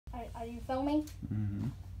Are you filming? Mm-hmm.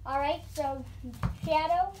 Alright, so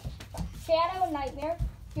Shadow and Nightmare.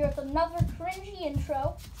 Here's another cringy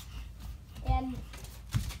intro. And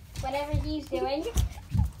whatever he's doing.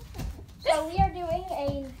 So we are doing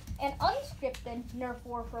an unscripted Nerf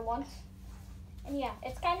War for once. And yeah,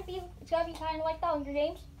 it's gonna be kind of like the Hunger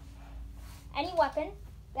Games. Any weapon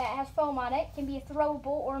that has foam on it can be a throwable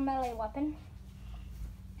or melee weapon.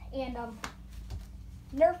 And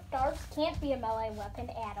Nerf darts can't be a melee weapon,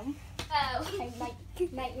 Adam. Oh.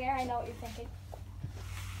 And Nightmare, I know what you're thinking.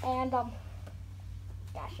 And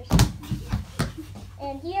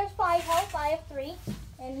and he has 5 health, I have 3,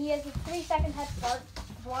 and he has a 3-second head start.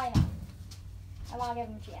 Why not? I want to give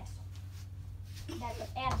him a chance. That's it.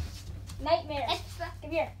 Adam. Nightmare.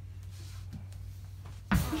 Come here.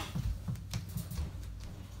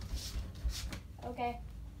 Okay.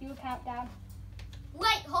 Do a countdown.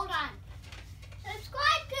 Wait, hold on.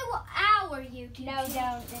 Subscribe to our YouTube. No,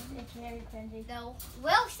 don't. It's very cringy. The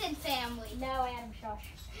Wilson family. No, Adam, shush.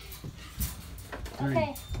 3,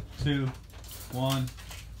 Okay. 2, 1,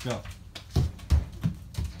 go.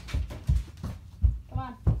 Come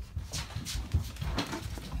on.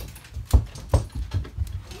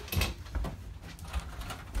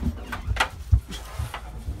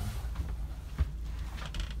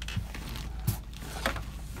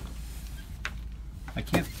 I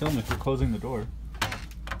can't film if you're closing the door.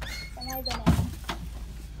 Am I gonna Adam?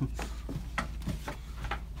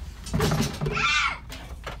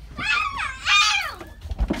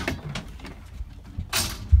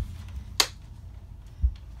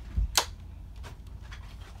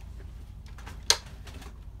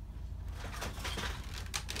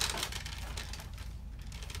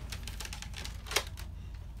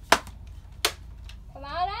 Come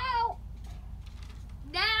on out!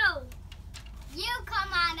 No. You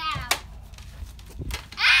come on out.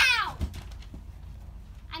 Ow!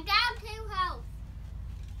 I'm down 2 health.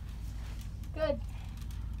 Good.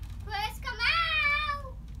 Chris, come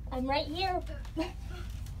out. I'm right here.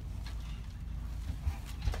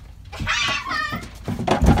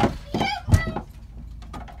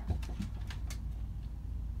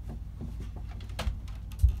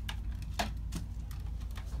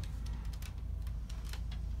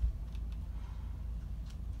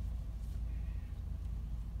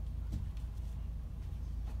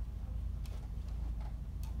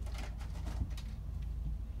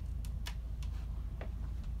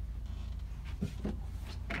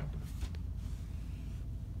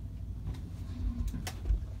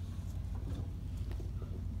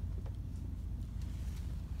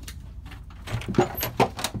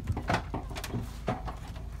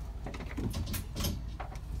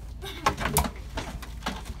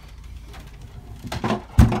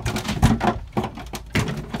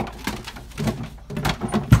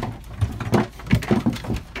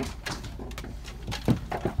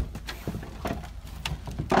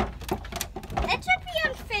 It should be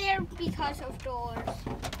unfair because of doors.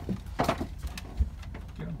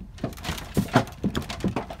 Go.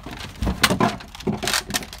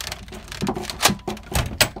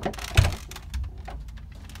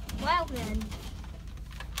 Well then,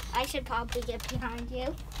 I should probably get behind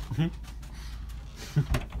you.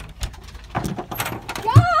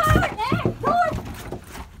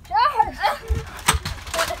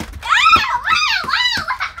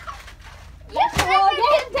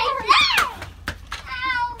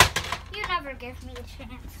 You never give me a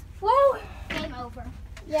chance. Woo! Game over.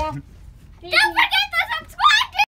 Yeah.